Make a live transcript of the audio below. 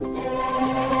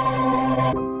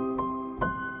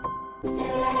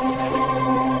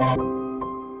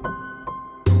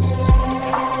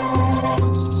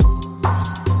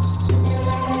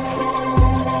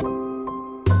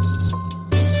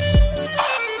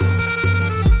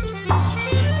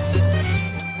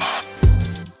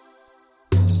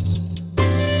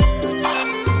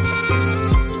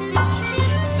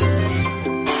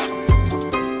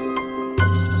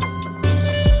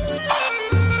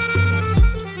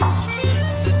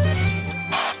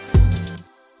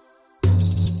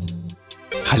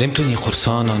حلمتني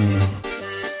قرصانا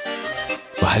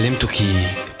وحلمتك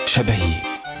شبهي،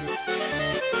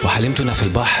 وحلمتنا في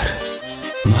البحر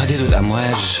نهدهد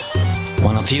الأمواج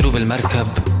ونطير بالمركب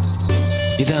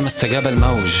إذا ما استجاب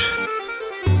الموج.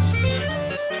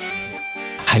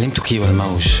 حلمتك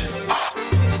والموج،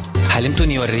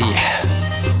 حلمتني والريح،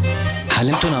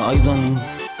 حلمتنا أيضا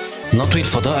نطوي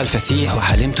الفضاء الفسيح،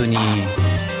 وحلمتني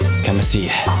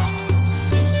كمسيح.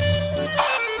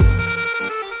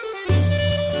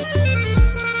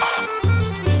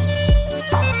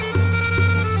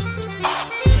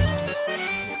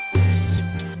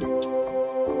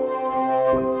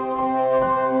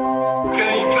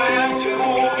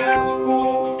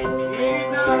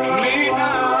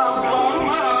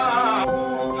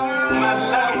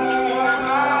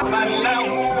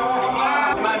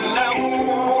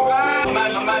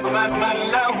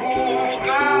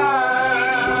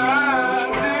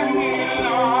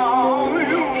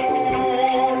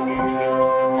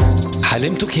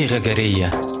 حلمتك غجرية،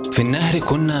 في النهر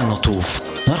كنا نطوف،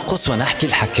 نرقص ونحكي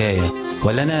الحكاية،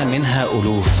 ولنا منها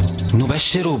ألوف،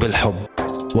 نبشر بالحب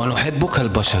ونحبك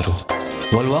البشر،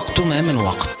 والوقت ما من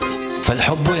وقت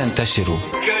فالحب ينتشر.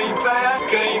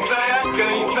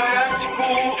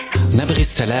 نبغي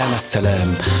السلام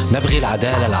السلام، نبغي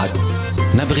العدالة العدل،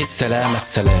 نبغي السلام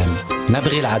السلام،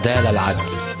 نبغي العدالة العدل.